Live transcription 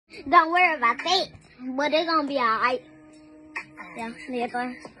Don't worry about that. But it's gonna be alright. Yeah,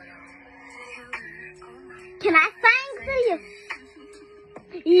 nigga. Can I sing to you?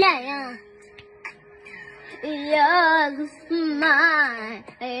 Yeah. Yours is mine.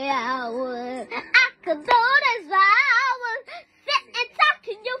 I could do this for hours. Sit and talk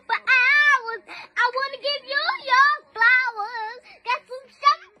to you for hours. I wanna give you your flowers. Got some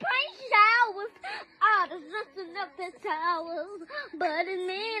champagne showers. All the dressing up the towels. But it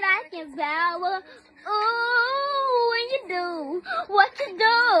mean I can power. Ooh, when you do what you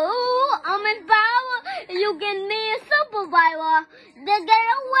do, I'm in power. You get me a supervisor. The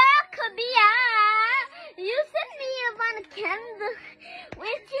girl where could be I. You set me up on a candle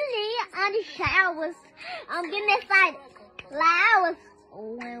with chili on the showers. I'm getting excited. Flowers.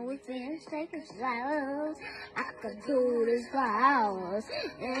 When we finish taking showers, I could do this for hours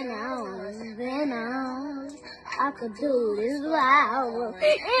and hours and hours. I could do this for hours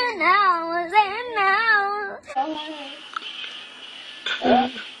and hours and hours.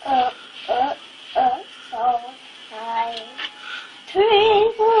 So high.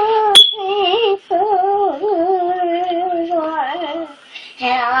 Twinkle, twinkle, how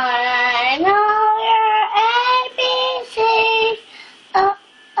I know your ABC. Up,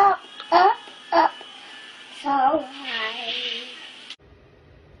 up, up, up, so high.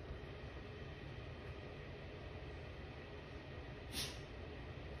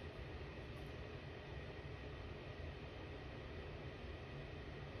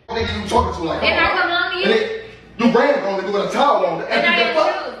 Niggas you talking to like Didn't I come on to you? You ran on it with a towel on. And I didn't do.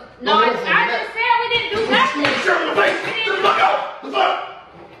 No, I just said we didn't do nothing. Shut the face. Get the fuck out. The fuck.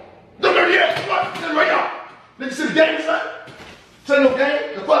 Don't do the ass. What? Get right out. Nigga, see the game, son? Say no game.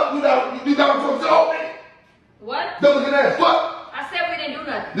 The fuck? You down talking to the old man? What? Don't look at that. What? I said we didn't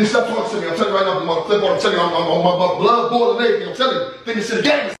do nothing. Nigga, stop talking to me. I'm telling you right now, I'm on the flip on. I'm telling you, I'm my blood boiling everything. I'm telling you. Think this shit a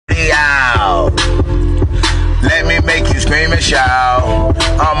game. Yo, let me make you scream and shout.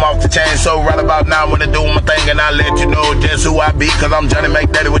 I'm off the chain, so right about now I'm gonna do my thing and I let you know just who I be. Cause I'm Johnny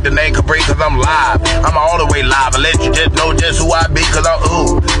McDaddy with the name Capri, cause I'm live. I'm all the way live. I let you just know just who I be. Cause I'm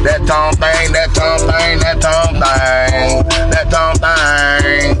that tongue thing, that tongue thing, that tongue thing, that tongue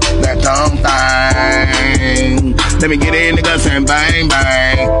thing, that tongue thing. Let me get in the guts and bang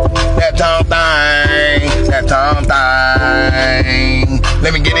bang. That tongue thing, that tongue thing.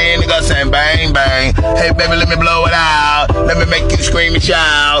 Let me get in the guts and bang bang. Hey baby, let me blow it out. Let me make you scream and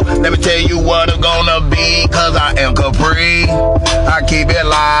shout. Let me tell you what I'm gonna be. Cause I am Capri. I keep it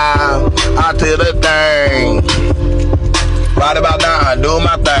live. I do the thing. Right about now, I do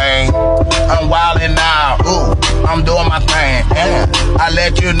my thing. I'm wildin' now. Ooh, I'm doing my thing. I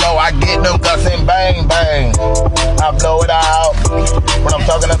let you know I get them guts and bang bang. I blow it out. What I'm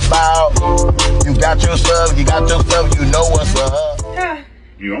talking about. You got your stuff, you know what's up.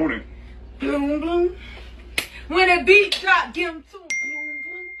 You own it. Bloom, bloom. When the beat drop, give them to them. Bloom,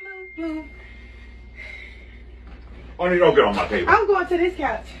 bloom, bloom, bloom. Oh, you don't get on my table. I'm going to this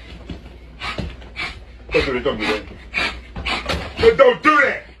couch. Don't do that. But don't do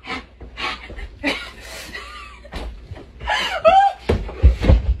that.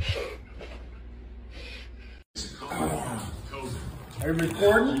 Are you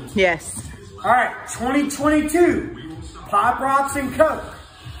recording? Yes. All right, 2022, Pop Rocks and Coke.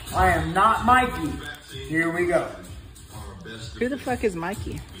 I am not Mikey. Here we go. Who the fuck is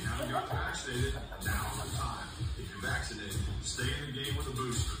Mikey?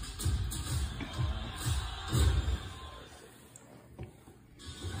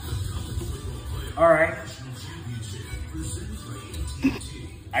 All right.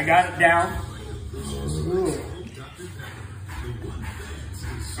 I got it down. Ooh.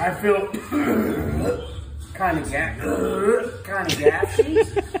 I feel kind of gassy.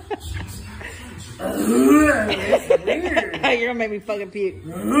 It's weird. You're gonna make me fucking puke.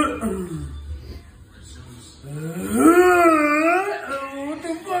 What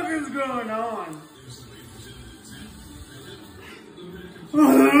the fuck is going on?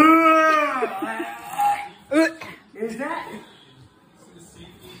 Is that?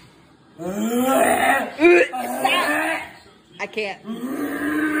 I can't.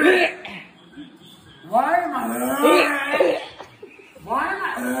 Why am I?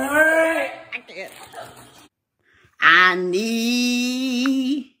 I can't. I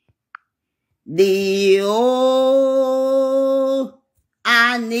need thee, oh,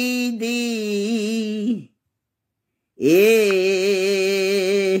 I need thee.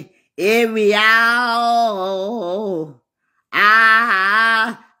 Every hour,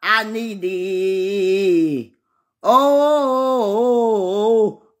 I need thee.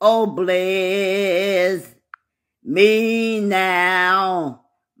 Oh, bless me now,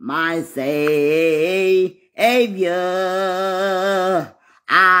 my Savior.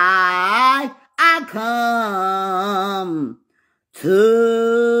 I come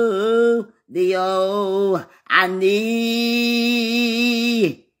to thee, oh, I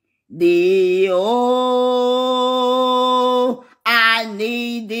need thee, oh, I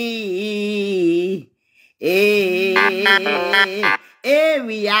need thee.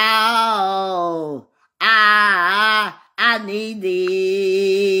 Every hour I need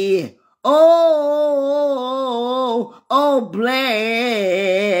thee. Oh,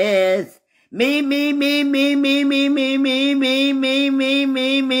 bless me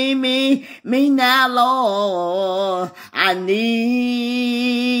now, Lord. I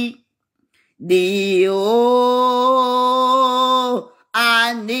need thee, oh,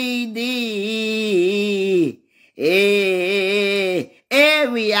 I need thee.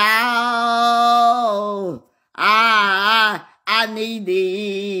 Every hour I need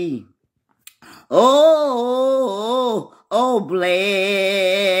thee. Oh,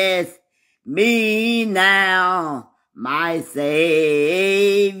 bless me now, my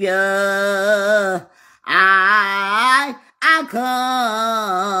Savior. I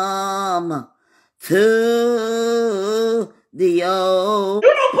come to thee, oh.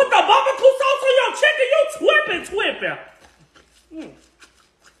 You don't put the barbecue sauce on your chicken, you twipping.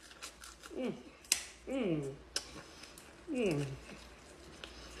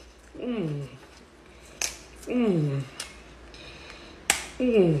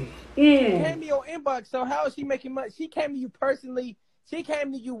 Came to your inbox, so how is she making money? She came to you personally. She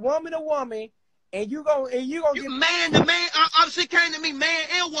came to you woman to woman, and you gonna get man to man. She came to me man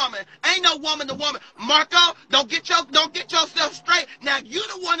and woman. Ain't no woman to woman. Marco, don't get yourself straight. Now you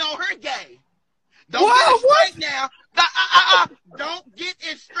the one on her game. Don't get it straight now. Don't get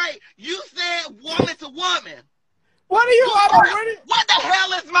it straight. You said woman to woman. What are you? What the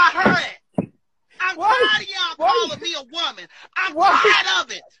hell is my hurt? I'm tired of y'all calling me a woman. I'm tired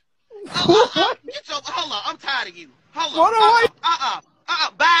of it. Hold on. I'm tired of you. Hold on.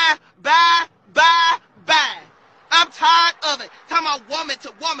 Bye. I'm tired of it. Talking about woman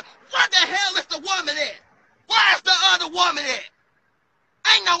to woman. What the hell is the woman at? Where's the other woman at?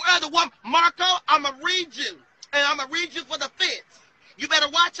 Ain't no other woman. Marco, I'ma read you. And I'ma read you for the fits. You better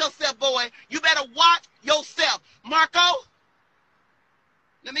watch yourself, boy. You better watch yourself. Marco,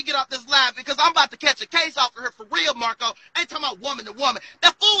 let me get off this live because I'm about to catch a case off of her for real, Marco. Ain't talking about woman to woman.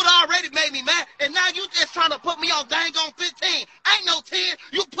 That food already made me mad, and now you just trying to put me on dang on 15. Ain't no 10.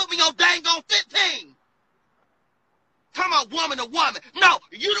 You put me on dang on 15. Talking about woman to woman. No,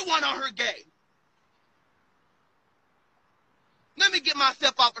 you the one on her game. Let me get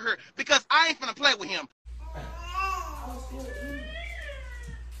myself off of her because I ain't finna play with him.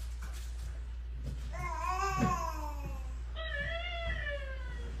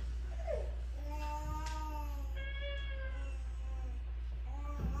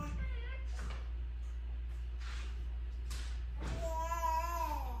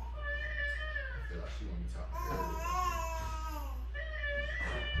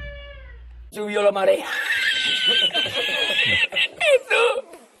 Subió la marea.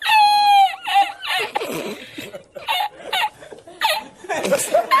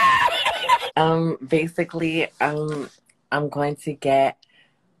 Basically, I'm going to get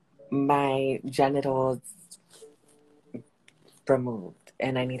my genitals removed,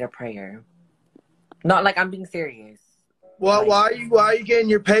 and I need a prayer. Not like I'm being serious. Well, like, why are you getting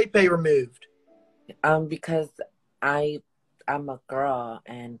your pay removed? Because I'm a girl,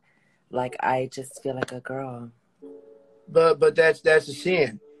 and like I just feel like a girl. But that's a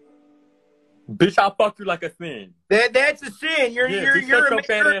sin. Bitch, I'll fuck you like a sin. That's a sin. You're a man.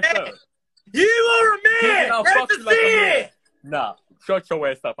 You are a man. I'll That's fuck a you like sin. a man. Nah, shut your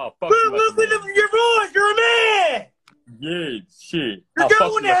ass up. I'll fuck you like Look a man. at your voice. You're a man. Yeah, shit. You're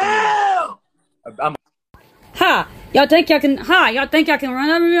going to hell. Ha! Y'all think y'all can? Ha! Y'all think y'all can run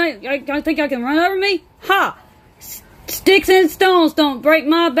over me? Y'all think y'all can run over me? Ha! Sticks and stones don't break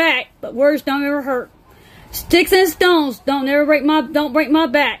my back, but words don't ever hurt. Sticks and stones don't break my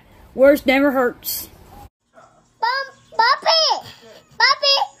back. Words never hurts. Papi,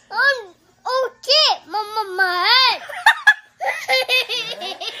 oh shit, my head.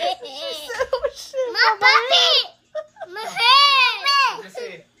 My papi, my head.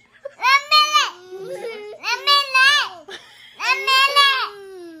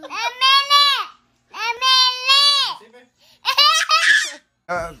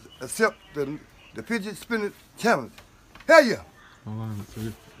 Accept the fidget spinner challenge. Hell yeah. Hold on. So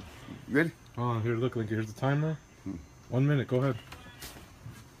you ready? Hold on. Here, look. Here's the timer. 1 minute. Go ahead.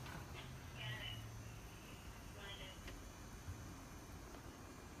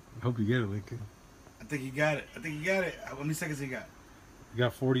 I hope you get it, Lincoln. I think he got it. How many seconds he got? You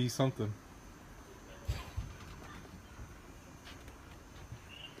got 40 something.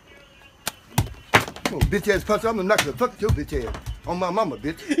 Oh, bitch ass punch, I'm gonna knock the fuck your bitch ass. On my mama,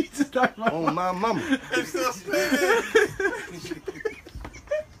 bitch. On my mama. I'm still spinning.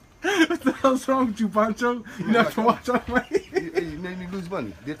 What the hell's wrong with you, Pancho? You have to watch out my You made me lose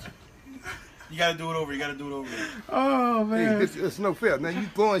money, bitch. You gotta do it over. Oh, man. Hey, bitch, it's no fair. Now you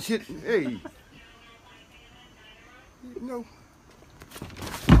throwing shit. Hey. You know.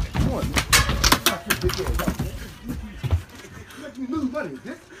 Come on, man. Knock your bitch ass out, man. You make me lose money,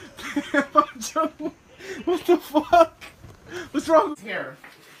 bitch. Pancho, what the fuck? What's wrong here?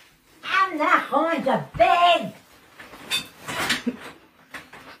 I'm not going to bed.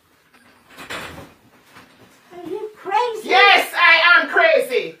 Are you crazy? Yes, I am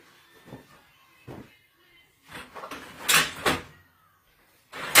crazy.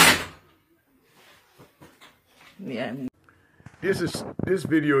 Yeah. This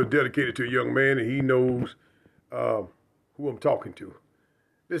video is dedicated to a young man, and he knows who I'm talking to.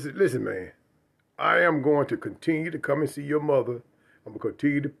 Listen, man. I am going to continue to come and see your mother. I'm going to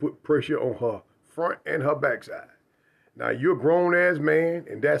continue to put pressure on her front and her backside. Now, you're a grown-ass man,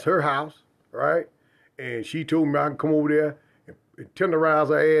 and that's her house, right? And she told me I can come over there and tenderize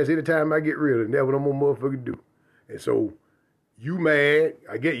her ass anytime I get rid of her. And that's what I'm going to motherfucking do. And so, you mad.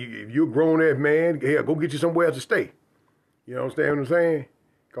 I get you. If you're a grown-ass man, hell, go get you somewhere else to stay. You understand what I'm saying?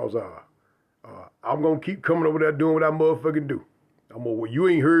 Because I'm going to keep coming over there doing what I motherfucking do. You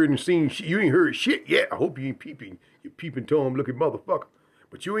ain't heard and seen shit. You ain't heard shit yet. I hope you ain't peeping. You peeping Tom looking motherfucker.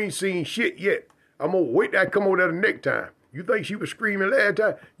 But you ain't seen shit yet. I'm gonna wait till I come over there the next time. You think she was screaming last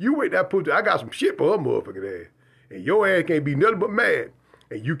time? You wait that put. I got some shit for her motherfucking ass. And your ass can't be nothing but mad.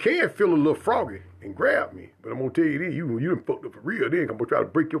 And you can feel a little froggy and grab me. But I'm gonna tell you this, you done fucked up for real then. I'm gonna try to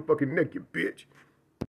break your fucking neck, you bitch.